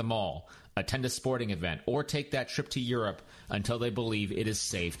 shop at the mall, attend a sporting event, or take that trip to Europe until they believe it is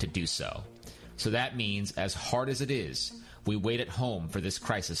safe to do so. So that means, as hard as it is, we wait at home for this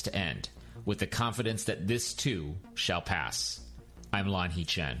crisis to end, with the confidence that this too shall pass. I'm Lon He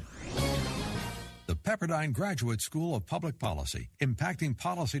Chen. The Pepperdine Graduate School of Public Policy, impacting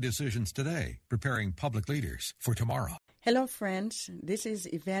policy decisions today, preparing public leaders for tomorrow. Hello, friends. This is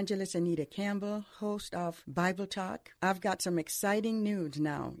Evangelist Anita Campbell, host of Bible Talk. I've got some exciting news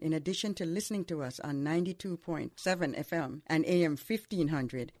now. In addition to listening to us on 92.7 FM and AM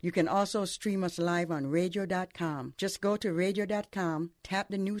 1500, you can also stream us live on radio.com. Just go to radio.com, tap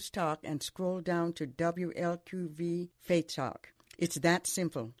the News Talk, and scroll down to WLQV Faith Talk. It's that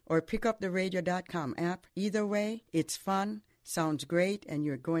simple. Or pick up the radio.com app. Either way, it's fun, sounds great, and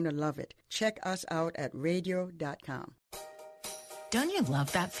you're going to love it. Check us out at radio.com. Don't you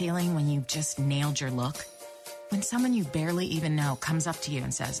love that feeling when you've just nailed your look? When someone you barely even know comes up to you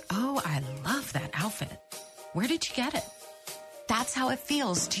and says, "Oh, I love that outfit. Where did you get it?" That's how it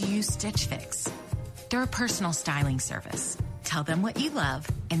feels to use Stitch Fix. They're a personal styling service. Tell them what you love,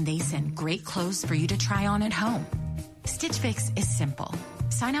 and they send great clothes for you to try on at home. Stitch Fix is simple.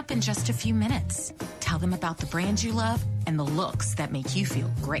 Sign up in just a few minutes. Tell them about the brands you love and the looks that make you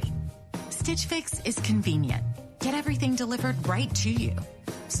feel great. Stitch Fix is convenient. Get everything delivered right to you,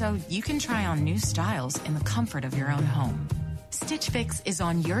 so you can try on new styles in the comfort of your own home. Stitch Fix is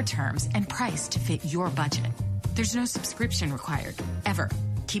on your terms and priced to fit your budget. There's no subscription required, ever.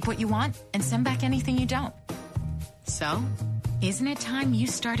 Keep what you want and send back anything you don't. So, isn't it time you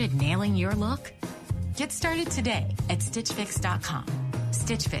started nailing your look? Get started today at StitchFix.com.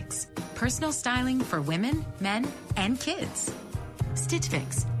 Stitch Fix, personal styling for women, men, and kids. Stitch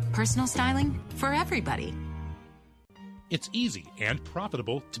Fix, personal styling for everybody. It's easy and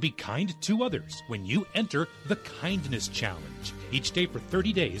profitable to be kind to others when you enter the Kindness Challenge. Each day for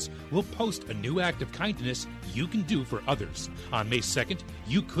 30 days, we'll post a new act of kindness you can do for others. On May 2nd,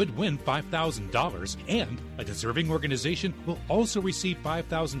 you could win $5,000, and a deserving organization will also receive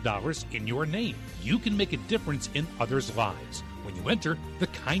 $5,000 in your name. You can make a difference in others' lives when you enter the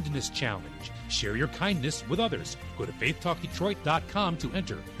Kindness Challenge. Share your kindness with others. Go to faithtalkdetroit.com to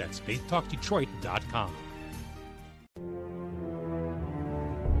enter. That's faithtalkdetroit.com.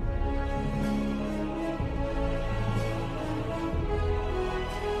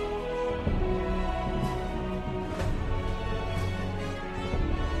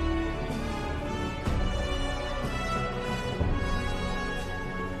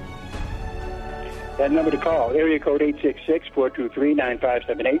 That number to call, area code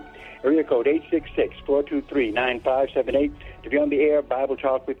 866-423-9578, area code 866-423-9578, to be on the air, Bible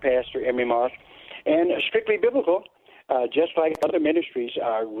Talk with Pastor Emery Moss. And Strictly Biblical, just like other ministries,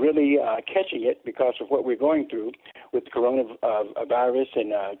 are really catching it because of what we're going through with the coronavirus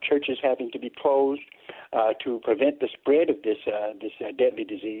and churches having to be closed to prevent the spread of this deadly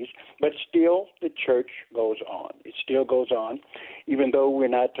disease. But still, the church goes on. It still goes on, even though we're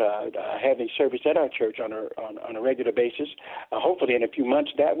not having service at our church on a regular basis. Hopefully, in a few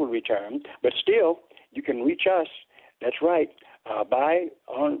months, that will return. But still, you can reach us. That's right.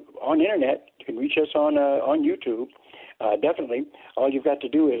 On internet, you can reach us on YouTube. Definitely, all you've got to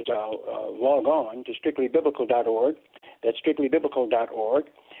do is log on to strictlybiblical.org. That's strictlybiblical.org,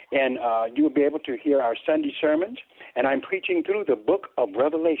 and you'll be able to hear our Sunday sermons. And I'm preaching through the book of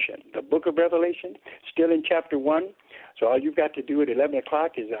Revelation. The book of Revelation, still in chapter 1. So all you've got to do at 11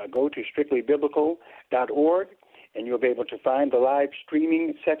 o'clock is go to strictlybiblical.org, and you'll be able to find the live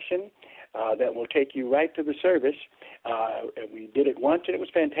streaming section that will take you right to the service. We did it once, and it was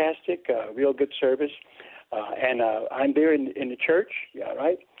fantastic, real good service. And I'm there in the church, yeah,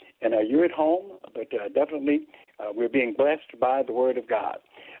 right? And you're at home, but definitely we're being blessed by the Word of God.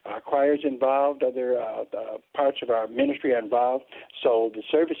 Choirs involved, other parts of our ministry are involved, so the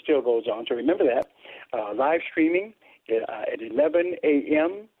service still goes on. So remember that. Live streaming at 11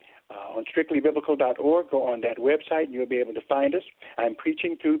 a.m. On strictlybiblical.org. Go on that website and you'll be able to find us. I'm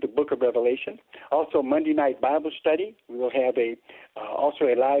preaching through the book of Revelation. Also, Monday night Bible study. We will have also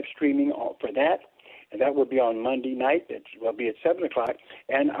a live streaming for that. And that will be on Monday night. It will be at 7 o'clock.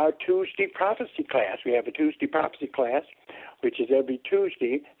 And our Tuesday prophecy class. We have a Tuesday prophecy class, which is every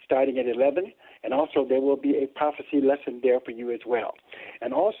Tuesday starting at 11. And also there will be a prophecy lesson there for you as well.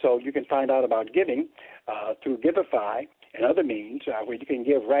 And also you can find out about giving through Giveify and other means where you can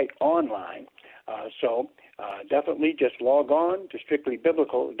give right online. So definitely just log on to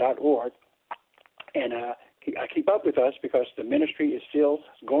strictlybiblical.org and keep up with us because the ministry is still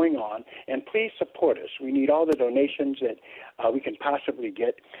going on. And please support us. We need all the donations that we can possibly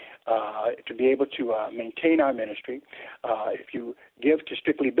get to be able to maintain our ministry. If you give to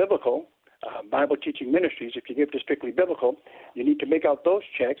Strictly Biblical, Bible Teaching Ministries, if you give to Strictly Biblical, you need to make out those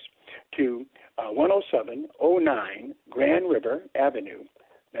checks to 10709 Grand River Avenue.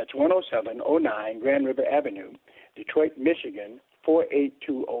 That's 10709 Grand River Avenue, Detroit, Michigan,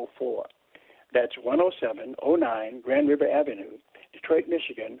 48204. That's 10709 Grand River Avenue, Detroit,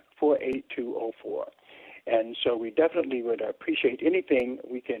 Michigan, 48204. And so we definitely would appreciate anything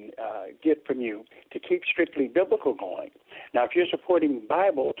we can get from you to keep Strictly Biblical going. Now, if you're supporting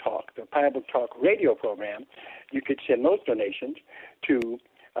Bible Talk, the Bible Talk radio program, you could send those donations to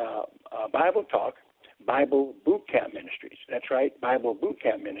Bible Talk, Bible Boot Camp Ministries. That's right, Bible Boot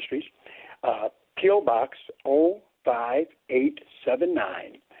Camp Ministries, P.O. Box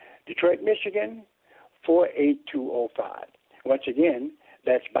 05879, Detroit, Michigan, 48205. Once again,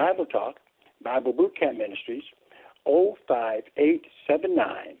 that's Bible Talk, Bible Boot Camp Ministries,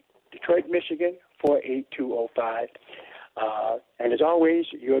 05879, Detroit, Michigan, 48205. And as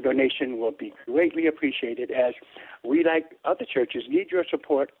always, your donation will be greatly appreciated as we, like other churches, need your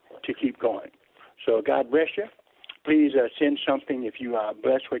support to keep going. So God bless you. Please send something if you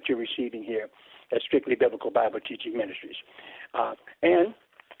bless what you're receiving here at Strictly Biblical Bible Teaching Ministries. And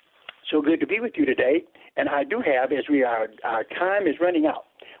so good to be with you today. And I do have, our time is running out.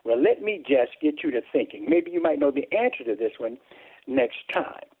 Well, let me just get you to thinking. Maybe you might know the answer to this one next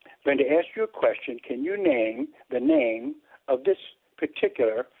time. I'm going to ask you a question. Can you name the name of this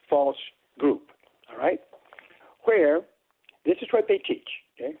particular false group? All right? Where, this is what they teach.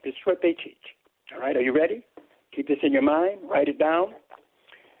 Okay? This is what they teach. All right? Are you ready? Keep this in your mind. Write it down.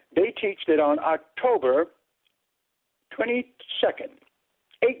 They teach that on October 22nd,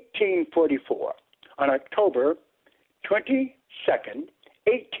 1844, on October 22nd,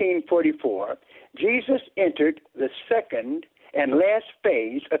 1844, Jesus entered the second and last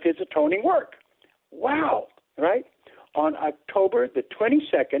phase of his atoning work. Wow, right? On October the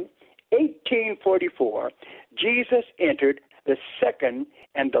 22nd, 1844, Jesus entered the second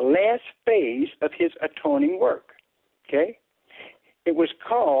and the last phase of his atoning work. Okay? It was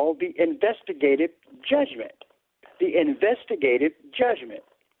called the investigative judgment. The investigative judgment.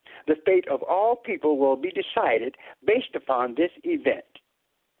 The fate of all people will be decided based upon this event.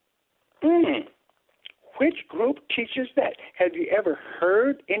 Which group teaches that? Have you ever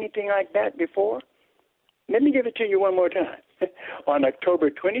heard anything like that before? Let me give it to you one more time. On October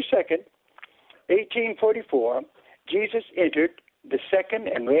 22nd, 1844, Jesus entered the second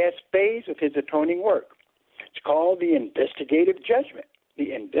and last phase of his atoning work. It's called the investigative judgment.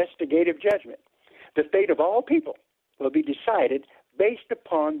 The investigative judgment. The fate of all people will be decided based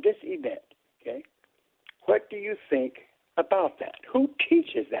upon this event. Okay? What do you think about that? Who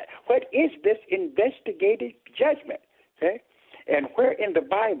teaches that? What is this investigative judgment? Okay? And where in the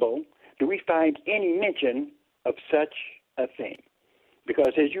Bible do we find any mention of such a thing?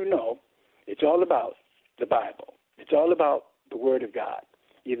 Because as you know, it's all about the Bible. It's all about the Word of God.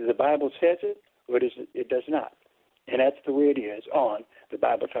 Either the Bible says it or it does not. And that's the way it is on the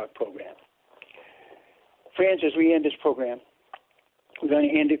Bible Talk program. Friends, as we end this program, we're going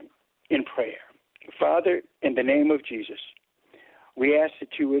to end it in prayer. Father, in the name of Jesus, we ask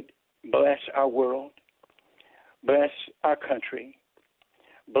that you would bless our world, bless our country,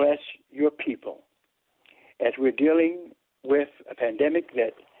 bless your people as we're dealing with a pandemic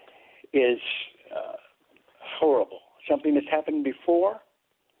that is horrible, something that's happened before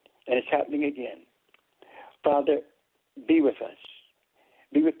and it's happening again. Father, be with us.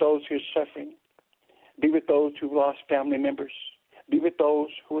 Be with those who are suffering. Be with those who lost family members. Be with those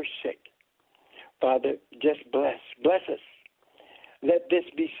who are sick. Father, just bless us. Let this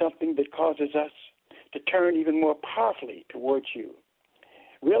be something that causes us to turn even more powerfully towards you,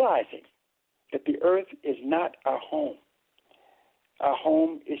 realizing that the earth is not our home. Our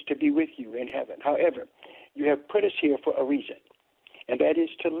home is to be with you in heaven. However, you have put us here for a reason, and that is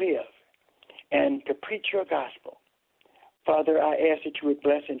to live and to preach your gospel. Father, I ask that you would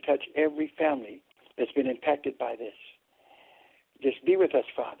bless and touch every family that's been impacted by this. Just be with us,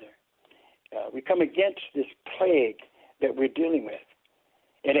 Father. We come against this plague that we're dealing with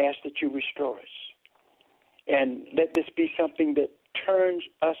and ask that you restore us. And let this be something that turns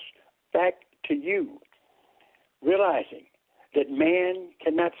us back to you, realizing that man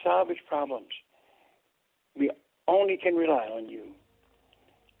cannot solve his problems. We only can rely on you.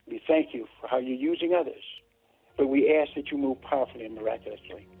 We thank you for how you're using others, but we ask that you move powerfully and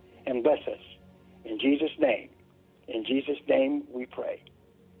miraculously and bless us. In Jesus' name we pray.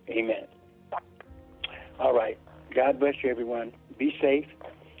 Amen. All right. God bless you, everyone. Be safe.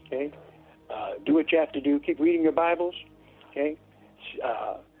 Okay. Do what you have to do. Keep reading your Bibles. Okay.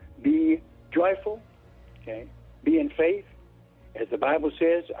 Be joyful. Okay. Be in faith. As the Bible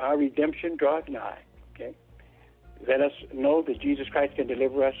says, our redemption draweth nigh. Okay. Let us know that Jesus Christ can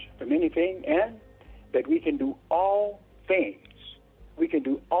deliver us from anything and that we can do all things. We can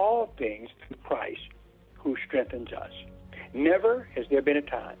do all things through Christ who strengthens us. Never has there been a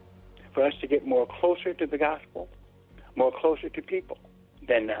time for us to get more closer to the gospel, more closer to people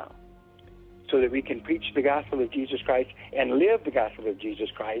than now, so that we can preach the gospel of Jesus Christ and live the gospel of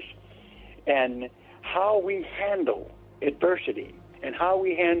Jesus Christ. And how we handle adversity and how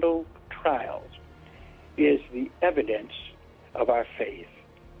we handle trials is the evidence of our faith.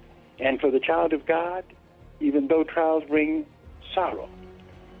 And for the child of God, even though trials bring sorrow,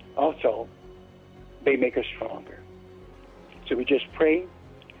 also they make us stronger. So we just pray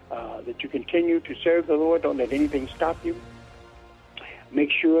that you continue to serve the Lord. Don't let anything stop you.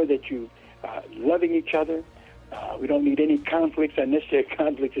 Make sure that you loving each other. We don't need any conflicts, unnecessary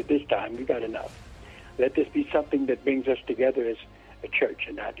conflicts at this time. We've got enough. Let this be something that brings us together as a church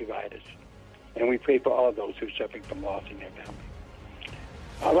and not divide us. And we pray for all of those who are suffering from loss in their family.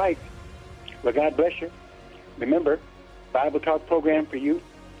 All right. Well, God bless you. Remember, Bible Talk program for you.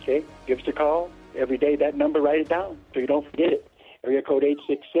 Okay? Give us a call every day. That number, write it down so you don't forget it. Area code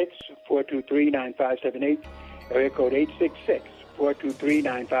 866-423-9578. Area code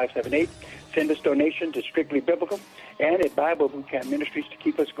 866-423-9578. Send us donation to Strictly Biblical and at Bible Boot Camp Ministries to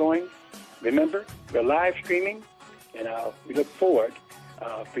keep us going. Remember, we're live streaming, and we look forward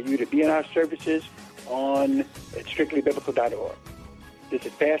for you to be in our services at strictlybiblical.org. This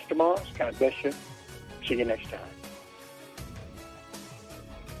is Pastor Moss. God bless you. See you next time.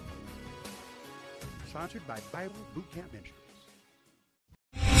 Sponsored by Bible Boot Camp Ministries.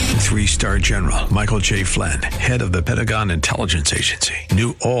 3-star General Michael J. Flynn, head of the Pentagon Intelligence Agency,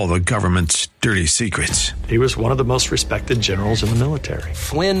 knew all the government's dirty secrets. He was one of the most respected generals in the military.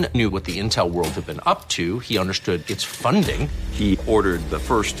 Flynn knew what the intel world had been up to. He understood its funding. He ordered the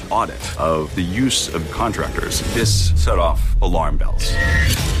first audit of the use of contractors. This set off alarm bells.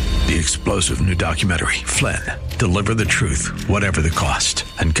 The explosive new documentary, Flynn, Deliver the Truth, Whatever the Cost,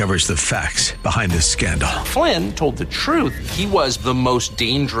 uncovers the facts behind this scandal. Flynn told the truth. He was the most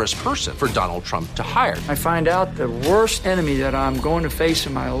dangerous person for Donald Trump to hire. I find out the worst enemy that I'm going to face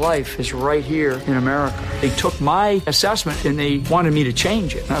in my life is right here in America. They took my assessment and they wanted me to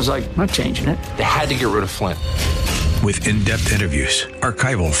change it. And I was like, I'm not changing it. They had to get rid of Flynn. With in-depth interviews,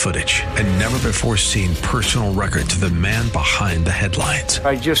 archival footage, and never-before-seen personal records of the man behind the headlines.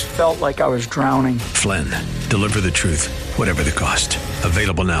 I just felt like I was drowning. Flynn, Deliver the Truth, Whatever the Cost.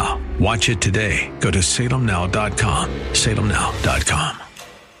 Available now. Watch it today. Go to salemnow.com. salemnow.com.